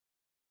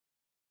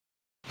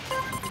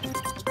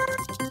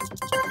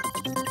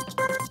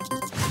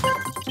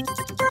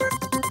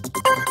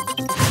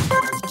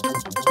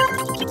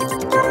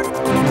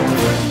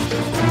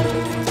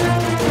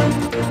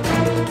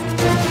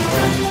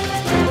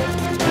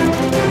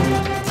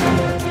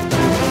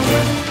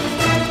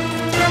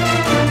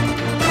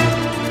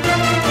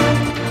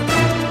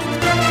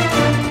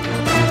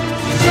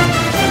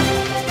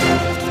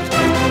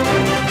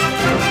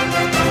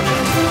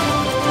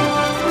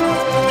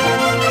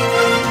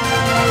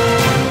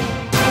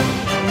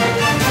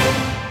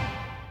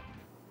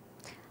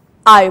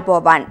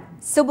ආයුබෝවන්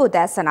සුබ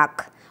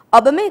උදෑසනක්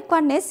ඔබ මේ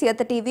එක්වන්නේ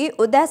සියත TV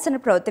උදෑසන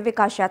ප්‍රවෘත්ති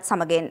විකාශයත්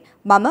සමගින්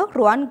මම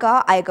රුවන්ගා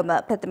අයගම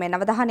ප්‍රථම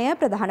නවධානය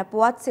ප්‍රධාන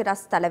පුවත්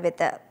සිරස්තල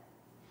වෙත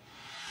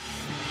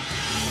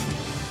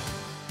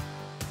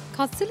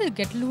කස්සල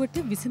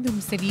ගැටලුවට විසඳුම්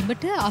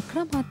සෙවීමට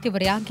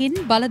අග්‍රාමාත්‍යවරයාගෙන්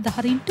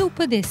බලධාරීන්ට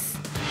උපදෙස්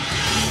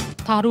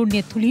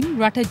තාරුණ්‍ය තුලින්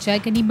රට ජය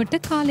ගැනීමට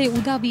කාලය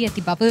උදා වී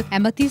ඇති බව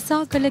ඇමති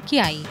සාකල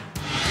කියයි.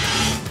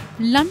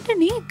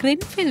 ලන්ඩනයේ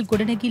ග්‍රෙන්ෆෙල්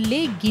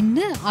ගොඩනැගිල්ලේ ගින්න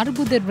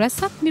අර්බුද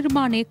රැසක්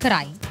නිර්මාණය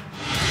කරයි.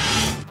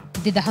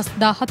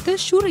 2017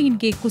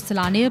 ශූරයින්ගේ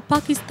කුසලානය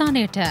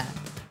පාකිස්තානයට.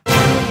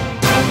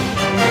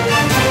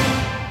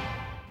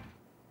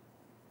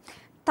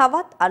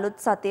 තවත් අලුත්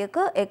සතියක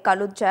එක්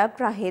අලුත්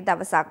ජයග්‍රාහී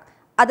දවසක්.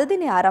 අද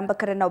දිනේ ආරම්භ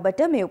කරන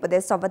ඔබට මේ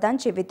උපදෙස්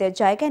ඔබදන් ජීවිතය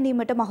ජය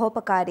ගැනීමට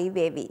මහෝපකාරී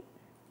වේවි.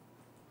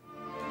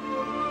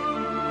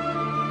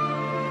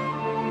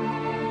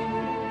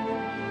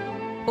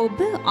 ඔබ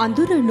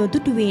අඳුර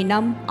නොදුටුවේ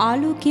නම්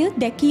ආලෝකය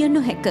දැකිය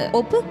නොහැක.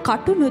 ඔබ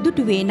කටු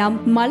නොදුටුවේ නම්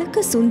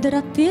මලක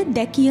සුන්දරත්වය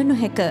දැකිය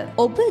නොහැක.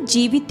 ඔබ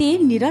ජීවිතයේ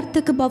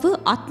නිරර්ථක බව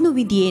අත්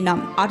නොවිදියේ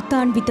නම්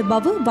අර්ථාන්විත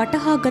බව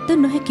වටහාගත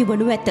නොහැකි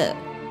වනු ඇත.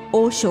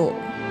 ඕෂෝ.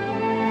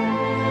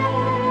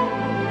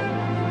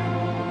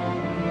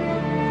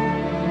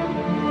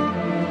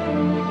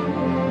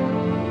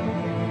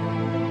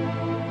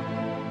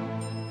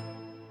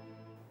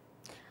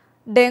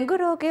 ඩෙංගු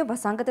රෝගයේ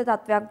වසංගත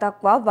තත්ත්වයක්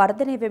දක්වා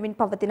වර්ධනය වෙමින්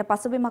පවතින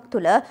පසුබිමක්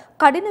තුළ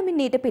කඩිනමින්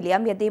ඊට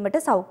පිළියම් යෙදීමට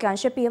සෞඛ්‍ය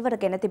අංශ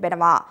පියවරගෙන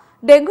තිබෙනවා.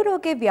 ඩෙංගු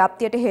රෝගයේ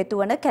ව්‍යාප්තියට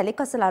හේතු වන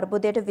කැලිකසල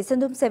අර්බුදයට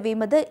විසඳුම්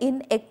සෙවීමද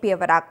ඉන් එක්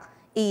පියවරක්.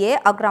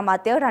 ඊයේ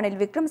අග්‍රාමාත්‍ය රනිල්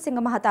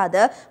වික්‍රමසිංහ මහතාද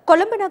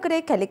කොළඹ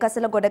නගරයේ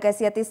කැලිකසල ගොඩ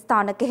ගැසී ඇති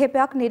ස්ථාන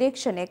කිහිපයක්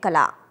නිරීක්ෂණය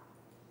කළා.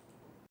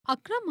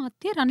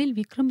 අග්‍රාමාත්‍ය රනිල්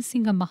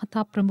වික්‍රමසිංහ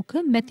මහතා ප්‍රමුඛ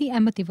මැති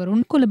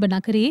ඇමතිවරුන් කොළඹ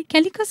නගරයේ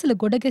කැලිකසල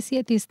ගොඩ ගැසී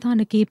ඇති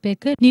ස්ථාන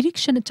කිහිපයක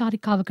නිරීක්ෂණ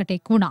චාරිකාවකට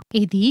එක් වුණා.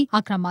 එහිදී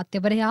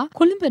අග්‍රාමාත්‍යවරයා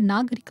කොළඹ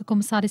නාගරික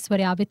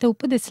කොමසාරිස්වරයා වෙත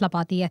උපදෙස්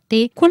ලබා දී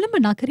ඇත්තේ කොළඹ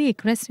නගරයේ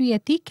එක් රැස් වී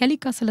ඇති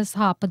කැලිකසල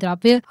සහ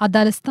අපද්‍රව්‍ය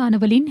අදාළ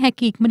ස්ථානවලින්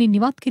හැකි ඉක්මනින්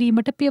නිවත්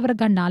කිරීමට පියවර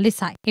ගන්නා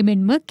ලෙසයි.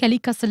 එමෙන්ම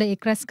කැලිකසල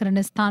එක් රැස්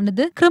කරන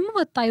ස්ථානද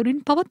ක්‍රමවත්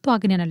අයුරින්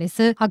පවත්වාගෙන යන ලෙස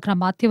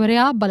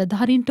අග්‍රාමාත්‍යවරයා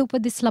බලධාරීන්ට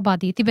උපදෙස් ලබා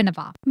දී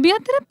තිබෙනවා. මේ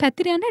අතර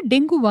පැතිර යන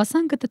ඩෙංගු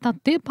වසංගත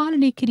තත්ත්වය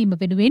පාලනය කිරීම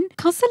වෙනුවෙන්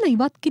කසල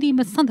ඉවත් කිරීම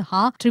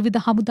සඳහා ත්‍රිවිධ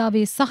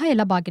හමුදාවේ සහාය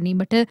ලබා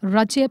ගැනීමට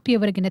රජය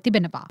පියවරගෙන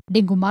තිබෙනවා.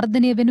 ඩෙංගු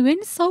මර්ධනය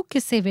වෙනුවෙන්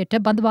සෞඛ්‍ය සේවයට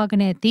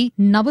බඳවාගෙන ඇති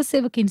නව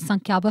සේවකයින්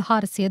සංඛ්‍යාව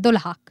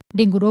 412ක්.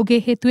 ඩෙංගු රෝගය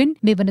හේතුවෙන්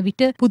මෙවන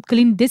විට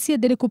පුද්ගලින් 200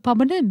 දෙනෙකු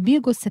පමණ මිය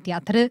ගොස් ඇති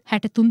අතර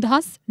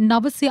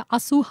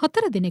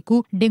 63984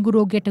 දෙනෙකු ඩෙංගු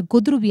රෝගයට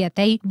ගොදුරු වී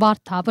ඇතැයි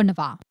වාර්තා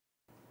වනවා.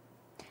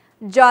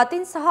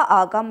 ජාතින් සහ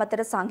ආගම්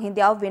අතර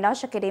සංහිඳියාව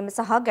විනාශ කිරීම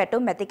සහ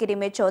ගැටුම් ඇති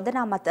කිරීමේ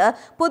චෝදනා මත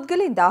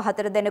පුද්ගලයන්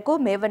 14 දෙනෙකු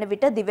මේ වන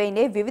විට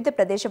දිවයිනේ විවිධ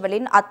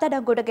ප්‍රදේශවලින්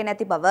අත්අඩංගුවට ගෙන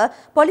ඇති බව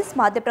පොලිස්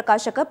මාධ්‍ය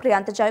ප්‍රකාශක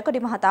ප්‍රියන්ත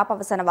ජයකොඩි මහතා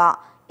පවසනවා.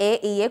 ඒ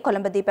ඊයේ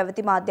කොළඹදී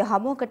පැවති මාධ්‍ය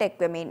හමුවකට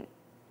එක්වෙමින්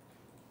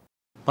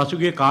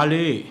පසුගිය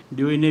කාලයේ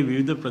දිවයිනේ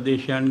විවිධ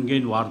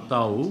ප්‍රදේශයන්ගෙන්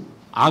වාර්තා වූ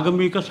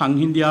ආගමික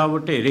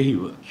සංහිඳියාවට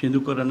එරෙහිව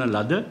සිදු කරන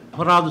ලද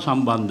අපරාධ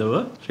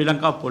සම්බන්ධව ශ්‍රී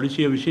ලංකා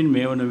පොලිසිය විසින්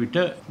මේ වන විට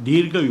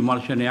දීර්ඝ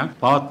විමර්ශනයක්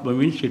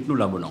පවත්වමින් සිටිනු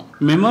ලබනවා.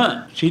 මෙම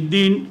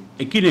සිද්ධීන්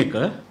එකිනෙක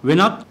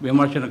වෙනත්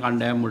විමර්ශන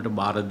කණ්ඩායම් වලට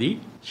බාර දී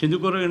සිදු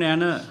කරගෙන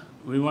යන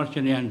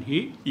විමර්ශනයන්හි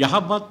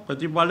යහපත්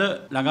ප්‍රතිඵල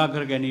ළඟා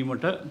කර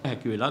ගැනීමට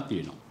හැකි වෙලා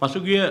තියෙනවා.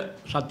 පසුගිය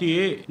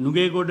සතියේ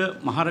නුගේගොඩ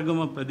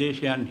මහරගම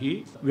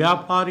ප්‍රදේශයන්හි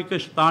ව්‍යාපාරික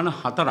ස්ථාන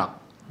 4ක්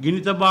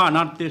ගිනිතබා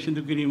අනර්ථය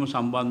සිදු කිරීම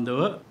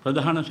සම්බන්ධව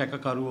ප්‍රධාන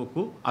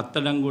සැකකරුවෙකු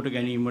අත්අඩංගුවට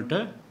ගැනීමට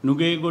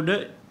නුගේගොඩ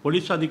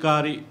පොලිස්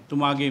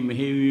අධිකාරීතුමාගේ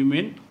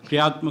මෙහෙයවීමෙන්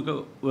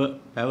ක්‍රියාත්මකව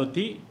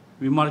පැවති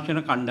විමර්ශන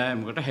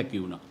කණ්ඩායමකට හැකි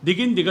වුණා.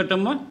 දිගින්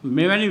දිගටම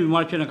මෙවැනි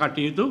විමර්ශන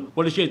කටයුතු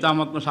පොලිසිය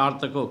ඉතාමත්ම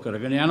සාර්ථකව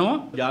කරගෙන යනවා.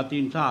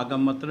 ජාතීන් සහ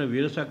ආගම් අතර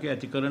විරසක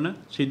ඇති කරන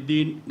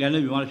සිද්ධීන් ගැන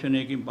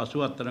විමර්ශනයකින්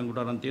පසු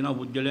අත්අඩංගුවට අරන් තියෙනවා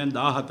පුද්ගලයන්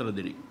 14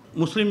 දෙනෙක්.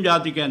 මුස්ලිම්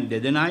ජාතිකයන් 2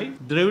 දෙනයි,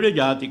 ද්‍රවිඩ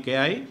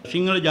ජාතිකයයි,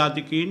 සිංහල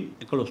ජාතිකයින්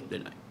 11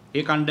 දෙනයි.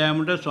 ඒ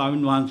කණ්ඩායමට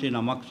ස්වාමින් වහන්සේ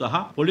නමක් සහ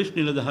පොලිස්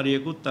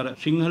නිලධාරියෙකුත් අර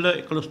සිංහල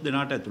 11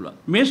 දෙනාට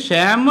ඇතුළත්. මේ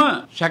සෑම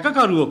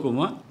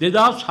සැකකරුවෙකුම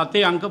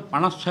 2007 අංක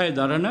 56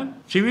 දරන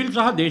සිවිල්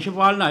සහ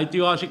දේශපාලන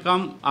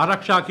අයිතිවාසිකම්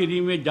ආරක්ෂා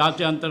කිරීමේ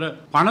ජාත්‍යන්තර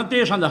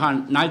පනතේ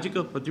සඳහන් නෛතික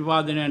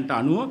ප්‍රතිපාදනයන්ට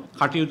අනුව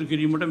කටයුතු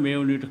කිරීමට මේ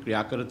වන විට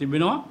ක්‍රියා කර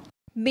තිබෙනවා.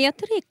 මේ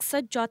අතර එක්සත්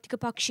ජාතික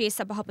පක්ෂයේ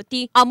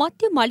සභාපති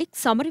අමාත්‍ය මලික්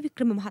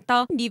සමරවික්‍රම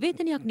මහතා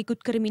නිවේදනයක්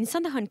නිකුත් කරමින්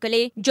සඳහන්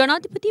කළේ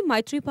ජනාධිපති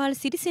මෛත්‍රීපාල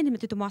සිරිසේන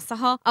මැතිතුමා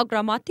සහ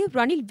අග්‍රාමාත්‍ය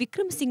රනිල්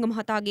වික්‍රමසිංහ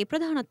මහතාගේ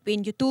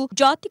ප්‍රධානත්වයෙන් යුතු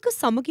ජාතික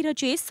සමගි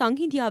රජයේ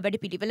සංහිඳියා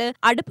වැඩපිළිවෙල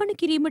අඩපණ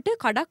කිරීමට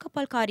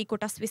කඩාකප්පල්කාරී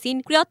කොටස්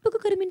විසින් ක්‍රියාත්මක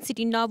කරමින්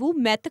සිටින්නා වූ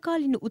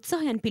මෑතකාලීන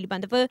උත්සාහයන්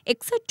පිළිබඳව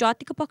එක්සත්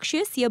ජාතික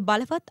පක්ෂය සිය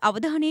බලවත්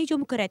අවධානය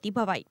යොමු කර ඇති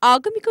බවයි.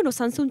 ආගමික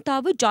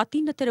නොසන්සුන්තාව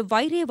ජාතීන් අතර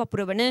වෛරය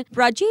වපුරවන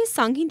රජයේ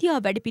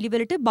සංහිඳියා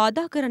වැඩපිළිවෙලට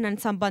බාධා කරන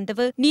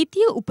සම්බන්ධව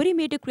නීතිය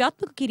උපරිමයට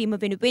ක්‍රියාත්මක කිරීම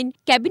වෙනුවෙන්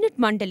කැබිනට්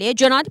මණ්ඩලය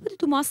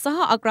ජනාධිපතිතුමා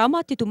සහ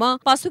අග්‍රාමාත්‍යතුමා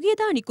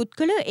පසුගියදා නිකුත්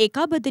කළ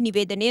ඒකාබද්ධ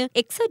නිවේදනය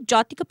එක්සත්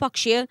ජාතික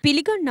පක්ෂය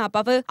පිළිගන්නා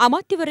බව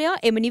අමාත්‍යවරයා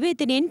එම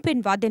නිවේදනයෙන්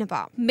පෙන්වා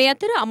දෙනවා. මේ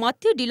අතර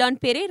අමාත්‍ය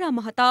ඩිලාන් පෙරේරා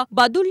මහතා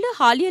බදුල්ල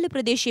හාලියල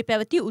ප්‍රදේශයේ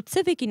පැවති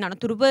උත්සවයකින්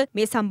අනතුරුව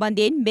මේ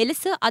සම්බන්ධයෙන්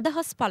මෙලෙස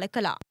අදහස් පළ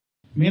කළා.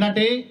 මේ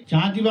රටේ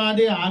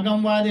ජාතිවාදය,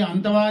 ආගම්වාදය,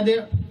 අන්තවාදය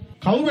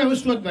කවුරු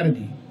ඇවිස්සුවත්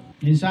වැරදි.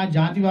 ඒ නිසා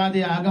ජාතිවාදය,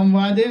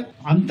 ආගම්වාදය,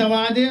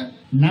 අන්තවාදය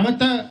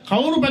නැවත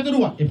කවුරු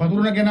පැතුරුවා. ඒ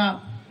පතුරුන කෙනා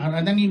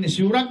අදන් ඉන්නේ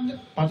සිවුරක්ද,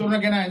 පතුරුන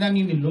කෙනා අදන්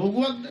ඉන්නේ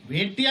ලෝගුවක්ද,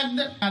 වේට්ටියක්ද,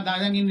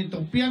 අදන් ඉන්නේ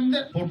තොප්පියක්ද,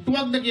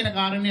 පොට්ටුවක්ද කියන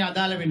කාරණේ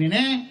අදාළ වෙන්නේ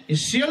නැහැ. ඒ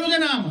සියලු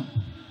දෙනාම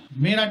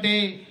මේ රටේ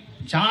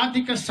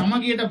ජාතික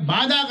සමගියට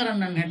බාධා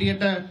කරන්නන්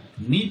හැටියට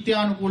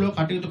නීත්‍යානුකූලව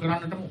කටයුතු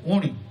කරන්නටම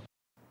ඕනේ.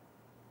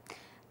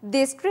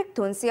 දිස්ත්‍රික්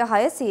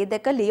 306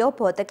 C2 ලියෝ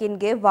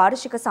පෝතකින්ගේ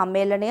වාර්ෂික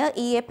සම්මේලනය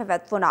ඊයේ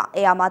පැවැත්වුණා.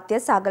 ඒ අමාත්‍ය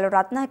සාගල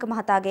රත්නායක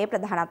මහතාගේ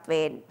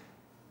ප්‍රධානත්වයෙන්.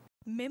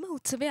 මෙම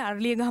උත්සවය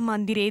අරලියගහ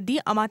මන්දිරයේදී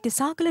අමාත්‍ය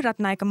සාගල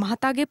රත්නායක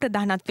මහතාගේ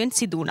ප්‍රධානත්වයෙන්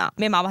සිදු වුණා.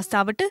 මෙම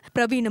අවස්ථාවට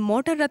ප්‍රවීණ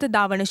මෝටර් රථ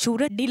ධාවන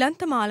ශූර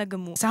ඩිලන්ත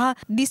මාලගමු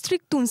සහ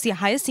දිස්ත්‍රික්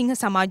 306 සිංහ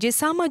සමාජයේ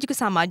සමාජික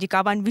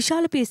සමාජිකාවන්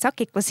විශාල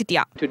පිරිසක් එක්ව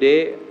සිටියා. Today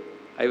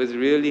I was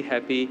really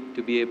happy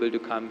to be able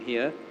to come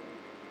here.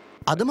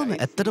 අද මම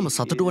ඇත්තටම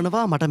සතුටු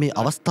වනවා මට මේ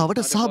අවස්ථාවට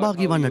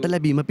සහභාගී වන්නට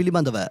ලැබීම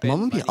පිළිබඳව.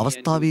 මම මේ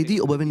අවස්ථාවේදී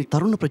ඔබ වැනි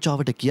තරුණ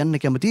ප්‍රජාවට කියන්න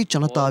කැමති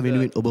ජනතාව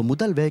වෙනුවෙන් ඔබ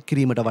මුදල් වැය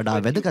කිරීමට වඩා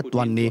වැදගත්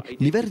වන්නේ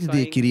නිවැරදි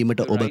දේ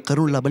කිරීමට ඔබ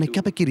කරනු ලබන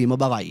කැපකිරීම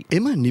බවයි.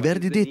 එම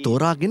නිවැරදි දේ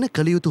තෝරාගෙන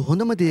කළ යුතු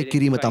හොඳම දේ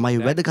කිරීම තමයි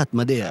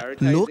වැදගත්ම දෙය.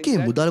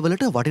 ලෝකයේ මුදල්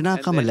වලට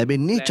වටිනාකම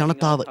ලැබෙන්නේ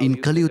ජනතාව ඉන්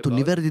කළ යුතු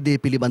නිවැරදි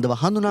දේ පිළිබඳව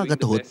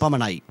හඳුනාගතහොත්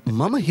පමණයි.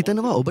 මම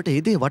හිතනවා ඔබට ඒ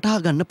දේ වටහා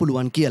ගන්න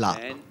පුළුවන් කියලා.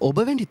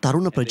 ඔබ වැනි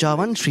තරුණ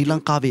ප්‍රජාවන් ශ්‍රී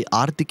ලංකාවේ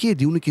ආර්ථිකය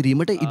දියුණු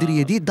කිරීමට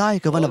ඉදිරියේදී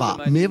දායක වනවා.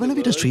 මේ වන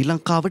විට ශ්‍රී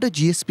ලංකාවට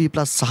GSP+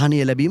 සහනය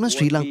ලැබීම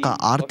ශ්‍රී ලංකා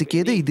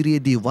ආර්ථිකයේද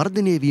ඉදිරියේදී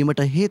වර්ධනය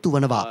වීමට හේතු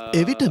වනවා.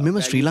 එවිට මෙම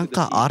ශ්‍රී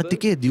ලංකා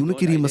ආර්ථිකය දියුණු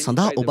කිරීම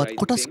සඳහා ඔබත්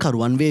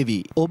කොටස්කරුවන් වේවි.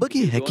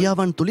 ඔබගේ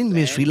හැකියාවන් තුලින්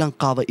මේ ශ්‍රී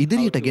ලංකාව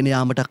ඉදිරියට ගෙන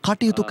යාමට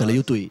කටයුතු කළ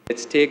යුතුයි.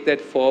 Let's take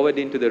that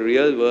forward into the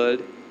real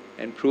world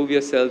and prove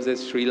yourselves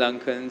as Sri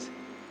Lankans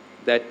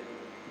that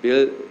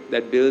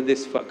build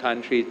this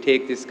country,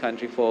 take this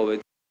country forward.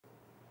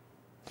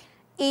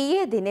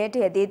 ඊයේ දිනයට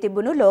යෙදී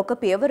තිබුණු ලෝක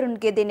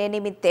පියවරුන්ගේ දිනය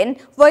නිමිත්තෙන්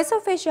වොයිස්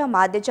ඔෆ් ඒෂියා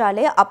මාධ්‍ය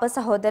ජාලය අප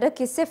සහෝදර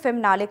කිස්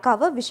FM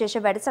නාලිකාව විශේෂ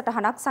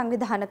වැඩසටහනක්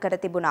සංවිධානය කර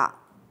තිබුණා.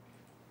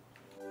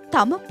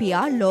 තම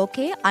පියා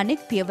ලෝකයේ අනෙක්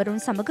පියවරුන්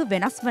සමග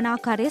වෙනස් වන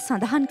ආකාරය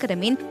සඳහන්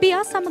කරමින්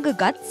පියා සමග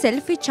ගත්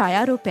සෙල්ෆි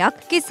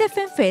ඡායාරූපයක් කිස්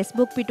FM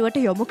Facebook පිටුවට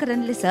යොමු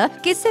කරන ලෙස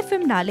කිස්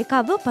FM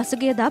නාලිකාව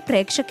පසුගියදා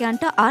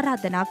ප්‍රේක්ෂකයන්ට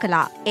ආරාධනා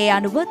කළා. ඒ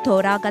අනුව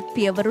තෝරාගත්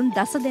පියවරුන්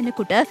 10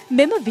 දෙනෙකුට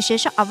මෙම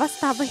විශේෂ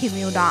අවස්ථාව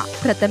හිමි වුණා.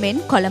 ප්‍රථමයෙන්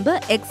කොළඹ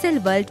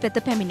එක්සෙල් වර්ල්ඩ් වෙත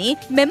පැමිණි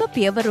මෙම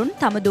පියවරුන්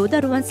තම දූ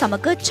දරුවන්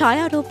සමග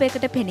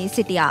ඡායාරූපයකට පෙනී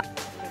සිටියා.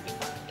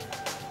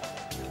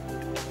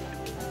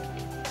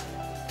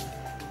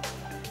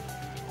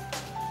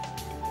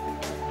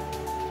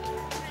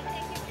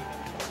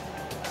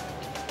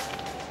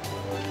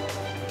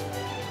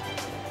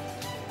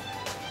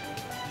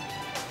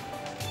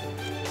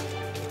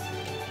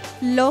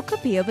 ලෝක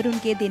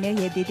පියවරුන්ගේ දිනය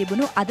යෙදී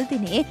තිබුණු අද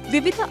දිනේ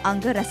විවිධ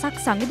අංග රැසක්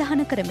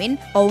සංවිධානය කරමින්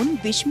ඔවුන්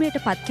විශ්මයට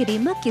පත්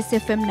කිරීම කිස්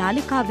FM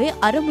නාලිකාවේ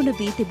අරමුණ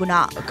වී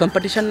තිබුණා.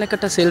 කම්පිටිෂන්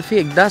එකට සෙල්ෆි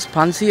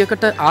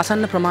 1500කට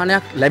ආසන්න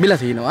ප්‍රමාණයක් ලැබිලා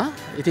තිනවා.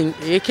 ඉතින්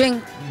ඒකෙන්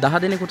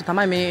 10 දෙනෙකුට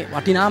තමයි මේ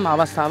වටිනාම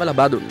අවස්ථාව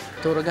ලබා දුන්නේ.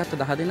 තෝරගත්ත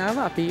 10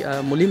 දෙනාව අපි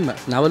මුලින්ම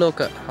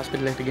නවලෝක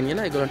හොස්පිටල් එකට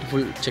ගෙනියලා ඒගොල්ලන්ට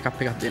ෆුල්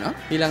චෙක්අප් එකක් දෙනවා.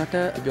 ඊළඟට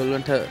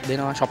ඒගොල්ලන්ට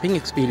දෙනවා shopping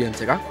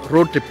experience එකක්,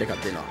 road trip එකක්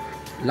දෙනවා.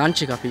 ලන්ච්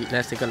එක අපි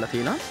ලෑස්ති කරලා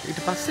තියෙනවා.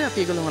 ඊට පස්සේ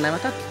අපි ඒගොල්ලෝ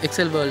නැවතත්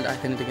Excel World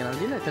අතෙන්ට ගෙනල්ලා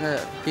දීලා එතන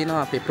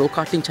තියෙනවා අපේ pro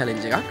karting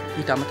challenge එකක්.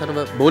 ඊට අමතරව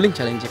bowling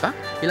challenge එකක්.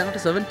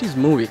 ඊළඟට 70s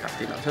movie එකක්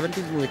තියෙනවා.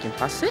 70s movie එකෙන්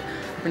පස්සේ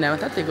අපි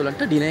නැවතත්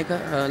ඒගොල්ලන්ට ඩිනර් එක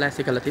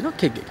ලෑස්ති කරලා තියෙනවා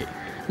කෙක් එකේ.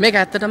 මේක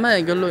ඇත්තටම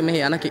ඒගොල්ලෝ මෙහි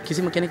යන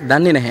කිසිම කෙනෙක්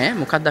දන්නේ නැහැ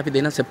මොකක්ද අපි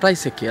දෙන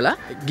සර්ප්‍රයිස් එක කියලා.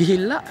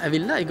 ගිහිල්ලා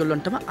ඇවිල්ලා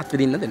ඒගොල්ලන්ටම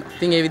අත්විඳින්න දෙනවා.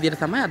 ඉතින් ඒ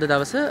විදිහට තමයි අද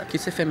දවස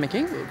කිස් FM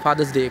එකෙන්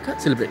Father's Day එක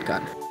සෙලිබ්‍රේට්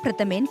කරන්නේ.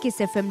 ප්‍රථමයෙන් කිස්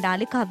FM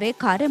නාලිකාවේ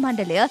කාර්ය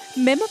මණ්ඩලය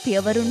මෙම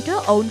පියවරුන්ට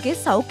ඔවුන්ගේ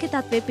සෞඛ්‍ය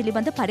තත්ත්වය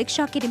පිළිබඳ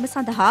පරීක්ෂා කිරීම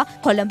සඳහා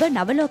කොළඹ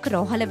නවලෝක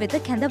රෝහල වෙත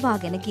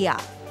කැඳවාගෙන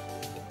ගියා.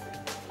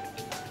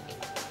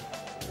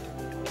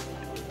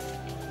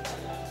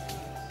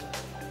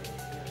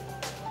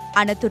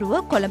 අනතුරුව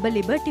කොළඹ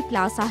ලිබර්ටි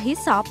ප්ලාසාහි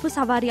සාප්පු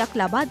සවාරියක්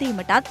ලබා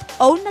දීමටත්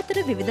ඔවුන් අතර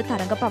විවිධ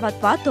තරඟ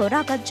පවත්වා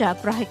තෝරාගත්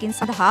ජයග්‍රාහකයන්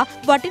සඳහා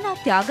වටිනා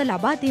ත්‍යාග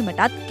ලබා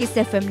දීමටත් කිස්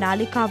FM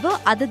නාලිකාව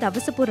අද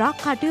දවස පුරා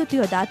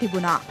කටයුතු යොදා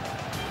තිබුණා.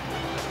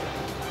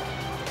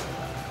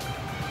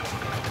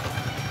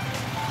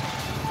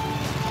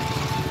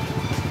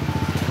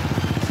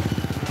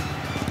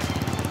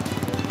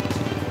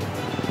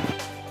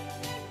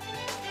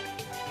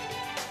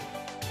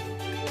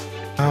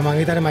 මම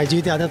හිතන්නේ මගේ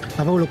ජීවිතේ අද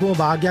ලැබුණු ලොකුම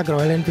භාග්‍යයක්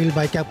රොයල් එන්ෆීල්ඩ්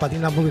බයික් එකක්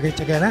පදින්න ලැබුණු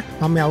එක ගැන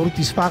මම මේ අවුරුදු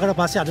 35කට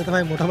පස්සේ අද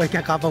තමයි මොටර් බයික්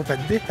එකක් ආපහු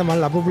පැද්දේ. මම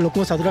ලැබුණු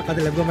ලොකුම සතුටක් අද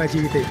ලැබුණා මගේ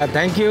ජීවිතේ.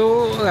 Thank you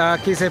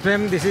Kiss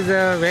FM. This is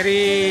a very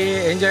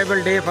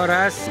enjoyable day for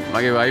us.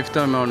 මගේ wife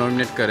තමයි මම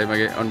nominate කරේ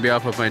මගේ on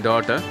behalf of my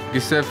daughter.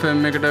 Kiss FM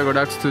එකට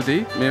ගොඩක් ස්තුතියි.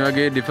 මේ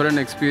වගේ different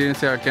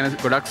experience එකක් ගැන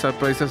ගොඩක්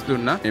surprises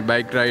දුන්නා. මේ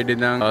bike ride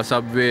ඉඳන්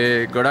subway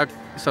ගොඩක්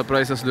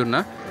surprises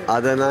දුන්නා.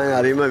 අද නම්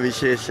හරිම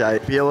විශේෂයි.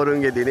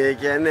 පියවරුන්ගේ දිනේ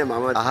කියන්නේ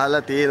මම අහලා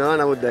තියෙනවා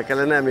නමුත්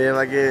දැකලා නැහැ මේ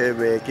වගේ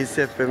මේ Kiss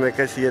FM එක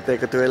 100ට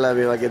එකතු වෙලා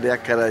මේ වගේ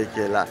දෙයක් කරයි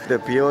කියලා.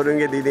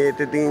 පියවරුන්ගේ දිනේට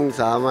ඉතින්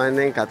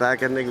සාමාන්‍යයෙන් කතා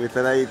කරන එක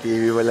විතරයි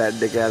ටීවී වල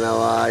ඇඩ් එක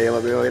යනවා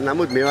ඒවා මේ වගේ.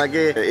 නමුත් මේ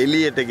වගේ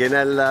එළියට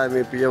ගෙනල්ලා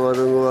මේ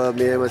පියවරුන්ව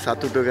මේව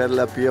සතුටු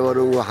කරලා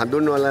පියවරුන්ව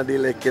හඳුන්වලා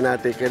දීලා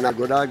එක්කෙනාට එක්කෙනා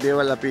ගොඩාක්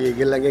දේවල් අපි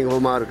ඒගොල්ලන්ගෙන්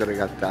හොමාරු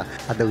කරගත්තා.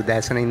 අද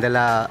උදෑසන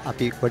ඉඳලා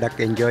අපි ගොඩක්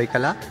එන්ජොයි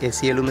කළා. ඒ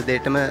සියලුම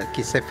දේටම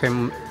Kiss FM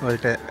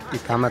වලට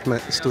ඉතාමත්ම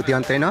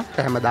ස්තුතිවන්ත වෙනවා.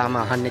 හැමදාම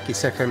අහන්නේ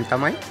Kiss FM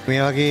තමයි. මේ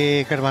වගේ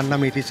එකට මම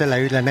නම් ඊට ඉස්සෙල්ලා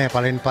ඇවිල්ලා නැහැ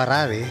පළවෙනි පාර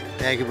ආවේ.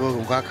 ඒකේ බෝ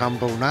මුගක්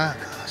හම්බ වුණා.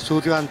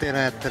 ස්තුතිවන්ත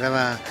වෙනවා ඇත්තටම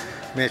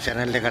මේ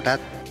channel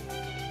එකටත්.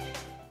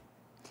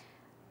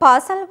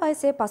 පාසල්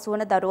වයසේ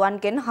පසුවන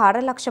දරුවන්ගෙන්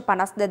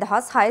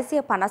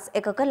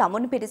 4,52,651ක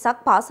ළමුන් පිරිසක්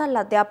පාසල්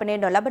අධ්‍යාපනය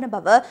නොලබන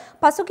බව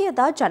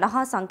පසුගියදා ජන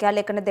හා සංඛ්‍යා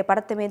ලේඛන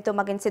දෙපාර්තමේන්තුව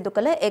මගින් සිදු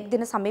කළ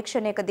එක්දින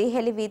සමීක්ෂණයකදී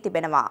හෙළි වී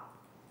තිබෙනවා.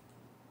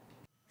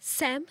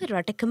 සෑම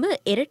රටකම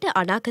එරට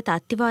අනාගත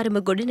අත්තිවාරම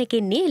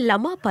ගොඩනැගෙන්නේ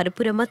ළමා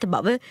පරපුර මත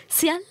බව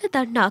සියල්ල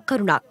දන්නා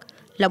කරුණක්.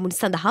 ළමුන්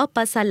සඳහා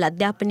පාසල්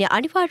අධ්‍යාපනය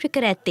අනිවාර්ය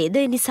කර ඇත්තේද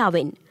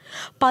නිසාවෙන්.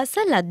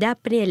 පාසල්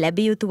අධ්‍යාපනය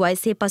ලැබිය යුතු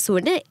වයසේ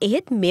පසුවන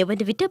එහෙත් මේ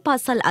වන විට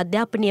පාසල්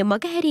අධ්‍යාපනය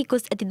මගහැරී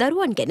ගොස් ඇති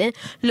දරුවන් ගැන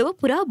ලොව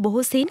පුරා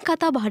බොහෝ සෙයින්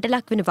කතා බහට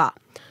ලක් වෙනවා.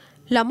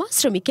 ළමා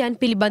ශ්‍රමිකයන්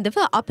පිළිබඳව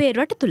අපේ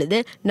රට තුළද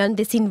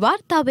නන්දෙසින්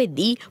වාර්තා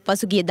වෙද්දී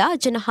පසුගියදා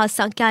ජන හා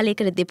සංඛ්‍යා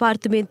ලේඛන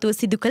දෙපාර්තමේන්තුව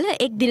සිදු කළ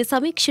එක් දින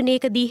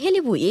සමීක්ෂණයකදී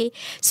හෙළි වූයේ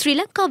ශ්‍රී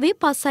ලංකාවේ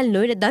පාසල්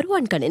නොයන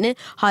දරුවන් ගණන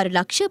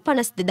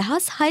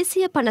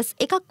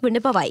 4,52,651ක් වන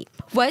බවයි.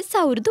 වයස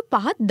අවුරුදු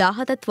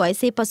 5-17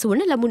 වයසේ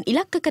පසුවන ළමුන්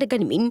ඉලක්ක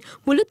කරගනිමින්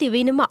මුළු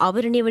දිවයිනම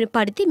ආවරණය වන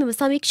පරිදි මෙම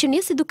සමීක්ෂණය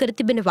සිදු කර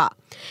තිබෙනවා.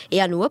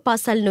 ඒ අනුව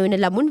පාසල් නොයන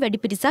ළමුන්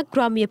වැඩි පිරිසක්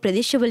ග්‍රාමීය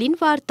ප්‍රදේශවලින්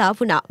වාර්තා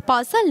වුණා.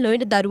 පාසල්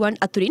නොයන දරුවන්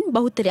අතුරින්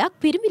බහුතරයක්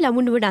පිරිමි ළමුන්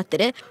වන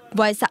අතර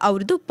වයස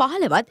අවුරුදු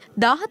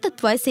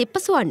 15-17 වයසේ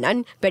පසුවන්නන්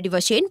වැඩි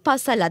වශයෙන්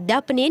පාසල්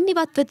අධ්‍යාපනයෙන්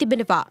ඉවත්ව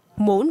තිබෙනවා.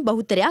 මොවුන්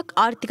බහුතරයක්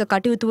ආර්ථික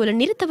කටයුතු වල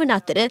නිරත වන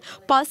අතර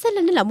පාසල්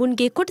යන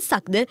ළමුන්ගේ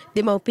කොටසක්ද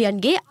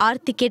දෙමව්පියන්ගේ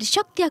ආර්ථිකයට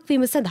ශක්තියක්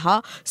වීම සඳහා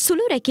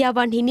සුළු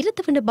රැකියාවන්හි නිරත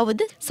වන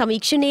බවද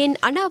සමීක්ෂණයෙන්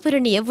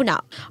අනාවරණය වුණා.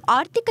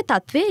 ආර්ථික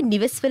තත්ත්වය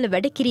නිවෙස්වල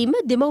වැඩ කිරීම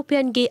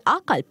දෙමව්පියන්ගේ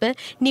ආකල්ප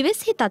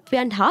නිවෙස්හි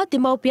තත්ත්වයන් හා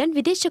දෙමව්පියන්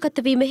විදේශගත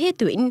වීම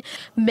හේතුවෙන්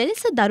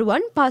මෙලෙස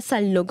දරුවන්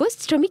පාසල් නොගොස්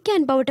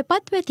ශ්‍රමිකයන් බවට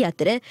පත්ව ඇති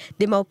අතර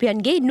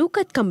දෙමව්පියන්ගේ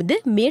නූකත්කමද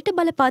මෙයට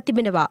බලපා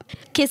තිබෙනවා.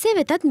 කෙසේ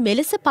වෙතත්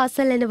මෙලෙස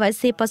පාසල් යන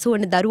වයසේ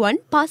පසුවන දරුවන්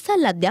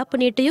පාසල්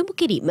අධ්‍යාපනයට යොමු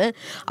කිරීම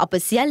අප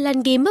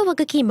සියල්ලන්ගේම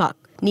වගකීමක්.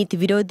 නීති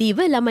විරෝධීව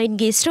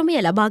ළමයින්ගේ ශ්‍රමය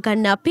ලබා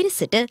ගන්නා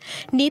පිරිසට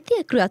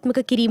නීතිය ක්‍රියාත්මක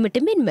කිරීමට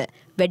මෙන්ම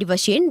වැඩි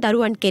වශයෙන්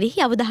දරුවන්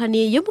කෙරෙහි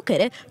අවධානය යොමු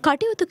කර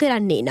කටයුතු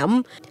කරන්නේ නම්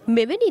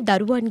මෙවැනි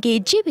දරුවන්ගේ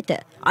ජීවිත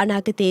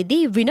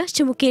අනාගතයේදී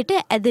විනාශ මුඛයට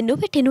ඇද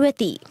නොවැටෙනු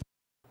ඇති.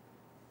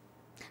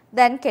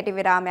 දැන් කෙටි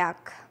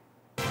විරාමයක්.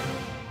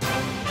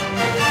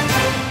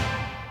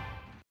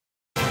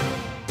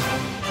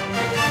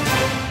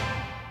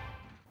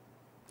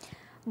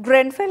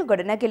 ග්‍රෙන්ෆෙල්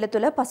ගොඩනැගිල්ල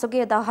තුළ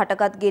පසුගියදා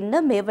හටගත් ගින්න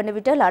මේ වන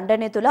විට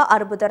ලන්ඩනය තුළ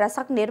අර්බුද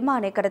රැසක්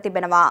නිර්මාණය කර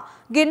තිබෙනවා.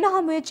 ගින්න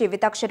හමුවේ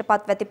ජීවිතක්ෂයට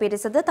පත් ඇති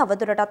පිරිසද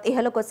තවදුරටත්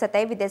ඉහළ ගොස්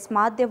ඇතැයි විදෙස්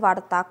මාධ්‍ය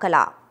වාර්තා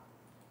කළා.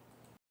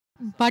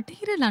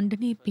 බටහිර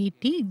ලන්ඩනයේ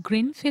පිහිටි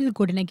ග්‍රෙන්ෆෙල්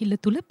ගොඩනැගිල්ල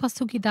තුළ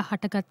පසුගියදා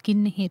හටගත්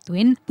ගින්න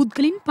හේතුවෙන්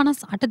පුද්ගලින්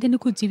 58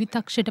 දෙනෙකු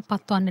ජීවිතක්ෂයට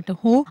පත්වන්නට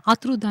හෝ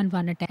අතුරුදන්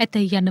වන්නට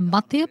ඇතැයි යන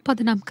මතය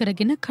පදනම්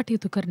කරගෙන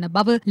කටයුතු කරන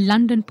බව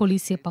ලන්ඩන්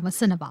පොලිසිය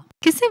පවසනවා.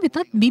 කෙසේ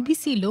වෙතත්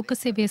BBC ලෝක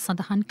සේවය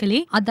සඳහන්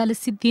කළේ අදාළ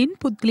සිද්ධියෙන්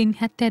පුද්ගලින්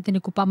 70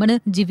 දෙනෙකු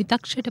පමණ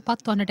ජීවිතක්ෂයට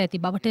පත්වන්නට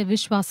ඇති බවට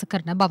විශ්වාස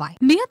කරන බවයි.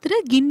 මේ අතර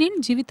ගින්නෙන්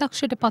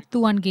ජීවිතක්ෂයට පත්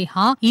වූවන්ගේ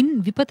හා ඉන්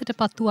විපතට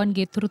පත්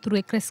වූවන්ගේ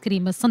තොරතුරු එක්රැස්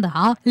කිරීම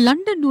සඳහා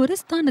ලන්ඩන් නුවර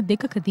ස්ථාන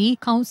දෙකකදී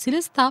කවුන්සිල්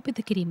ස්ථාපිත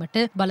කිරීමට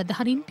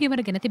බලධාරීන්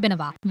පියවරගෙන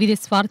තිබෙනවා.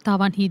 විදෙස්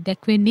වාර්තාවන්හි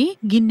දැක්වෙන්නේ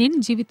ගින්නෙන්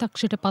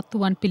ජීවිතක්ෂයට පත්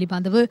වූවන්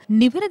පිළිබඳව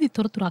නිවැරදි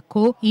තොරතුරක්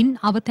හෝ ඉන්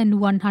අවතැන්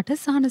වූවන් හට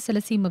සහන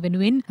සැලසීම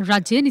වෙනුවෙන්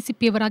රජය නිසි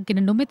පියවරක් ගෙන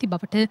නොමැති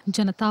බවට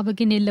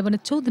ජනතාවගෙන් එල්ලවන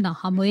චෝදනා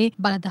හමුවේ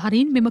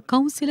බලධාරීන් මෙම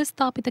කවුන්සිල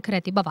ස්ථාපිත කර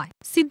ඇති බවයි.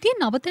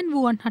 සිද්ධියෙන් අවතැන්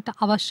වූවන් හට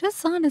අවශ්‍ය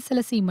සහන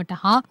සැලසීමට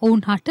හා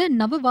ඔවුන් හට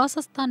නව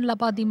වාසස්ථාන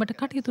ලබා දීමට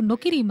කටයුතු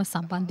නොකිරීම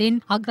සම්බන්ධයෙන්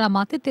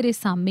අග්‍රාමාත්‍ය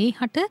තෙරේසා මේ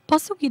හට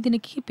පසුගිය දින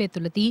කිහිපය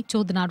තුළදී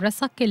චෝදනා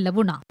රැසක් එල්ල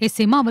වුණා.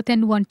 එසේම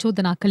අවතැන්වුවන්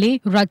චෝදනා කළේ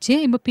රජය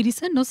එම පිරිස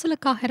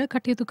නොසලකා හැර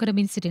කටයුතු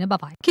කරමින් සිටින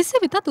බවයි.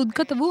 කෙසේ වෙතත්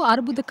උද්ගත වූ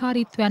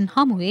අර්බුදකාරීත්වයන්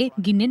හමුවේ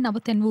ගින්නෙන්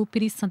අවතැන් වූ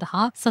පිරිස්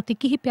සඳහා සති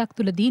කිහිපයක්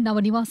තුළදී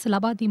නව නිවාස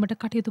ලබා දීමට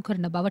කටයුතු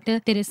කරන බවට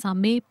තෙරේසා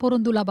මේ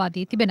පොරොන්දු ලබා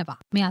දී තිබෙනවා.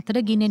 මේ අතර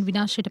ගින්නෙන්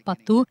විනාශයට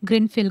පත් වූ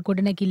ග්‍රෙන්ෆෙල්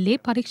ගොඩනැගිල්ලේ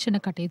පරීක්ෂණ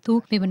කටයුතු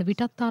මෙවන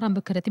විටත්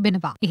ආරම්භ කර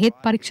තිබෙනවා. එහෙත්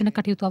පරීක්ෂණ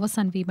කටයුතු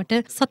අවසන් වීමට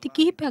සති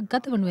කිහිපයක්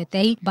ගත වනු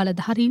ඇතැයි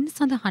බලධාරීන්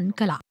සඳහන්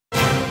කළා.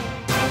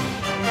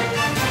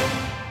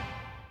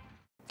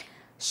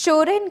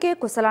 ශූරයන්ගේ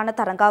කුසලාන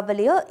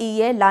තරඟාවලිය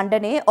ඊයේ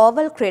ලන්ඩනයේ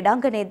ඕවල්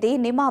ක්‍රීඩාංගණයේදී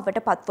නිමාවට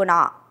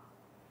පත්වුණා.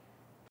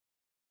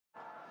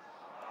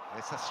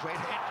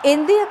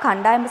 ඉන්දිය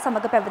කණ්ඩායම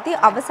සමග පැවති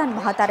අවසන්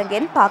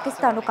මහතරගෙන්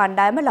පාකිස්තානු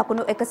කණ්ඩායම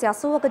ලකුණු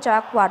 180ක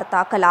ජයක්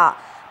වාර්තා කළා.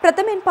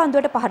 ප්‍රථමයෙන්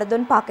පන්දුවට පහර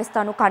දුන්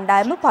පාකිස්තානු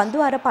කණ්ඩායම පන්දු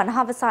අර 50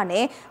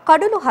 අවසානයේ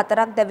කඩලු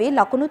 4ක් දැවී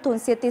ලකුණු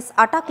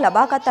 338ක්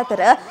ලබාගත්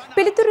අතර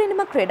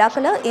පිළිතුරින්ම ක්‍රීඩා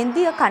කළ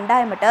ඉන්දිය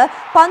කණ්ඩායමට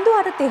පන්දු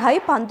අර 30යි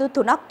පන්දු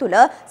 3ක් තුල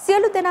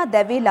සියලු දෙනා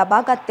දැවී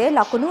ලබාගත්තේ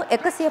ලකුණු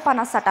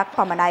 158ක්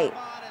පමණයි.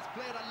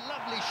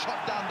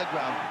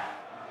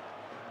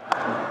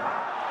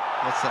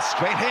 It's a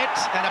straight hit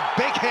and a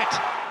big hit.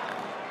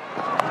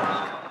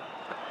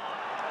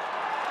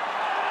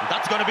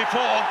 That's going to be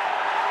 4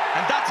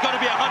 and that's going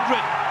to be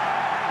 100.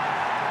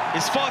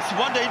 His first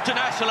one-day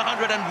international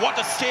 100 and what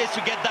a stage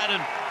to get that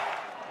in.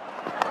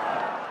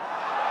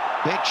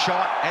 Big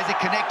shot as it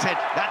connected.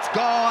 That's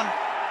gone.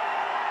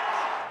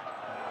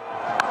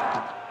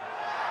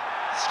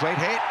 Straight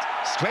hit.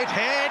 Straight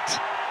hit.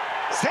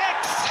 6.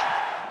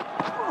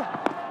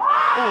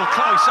 Oh,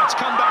 close. That's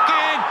come back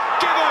in.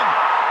 Given.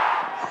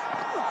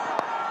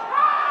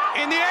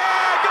 In the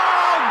air.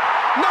 Gone.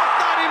 Not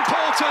that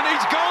important.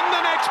 He's gone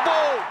the next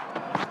ball.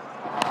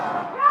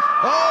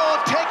 Oh,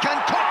 taken,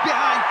 caught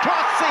behind,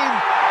 crossing.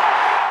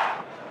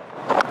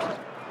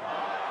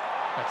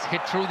 That's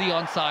hit through the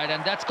onside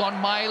and that's gone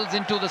miles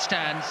into the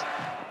stands.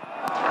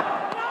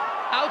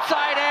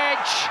 Outside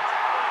edge.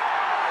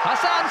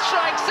 Hassan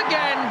strikes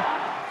again.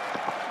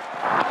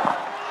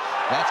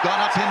 That's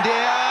gone up in the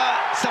air.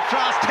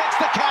 Safraz takes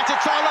the catch,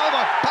 it's all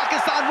over.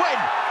 Pakistan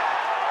win.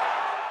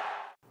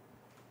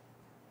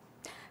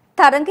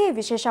 තරගයේ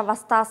විශේෂ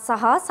අවස්ථා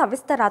සහ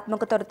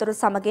සවිස්තරාත්මක තොරතුරු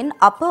සමගින්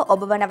අප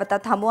ඔබව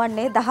නැවතත්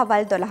හමුවන්නේ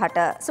දහවල් 12ට.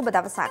 සුබ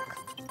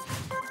දවසක්.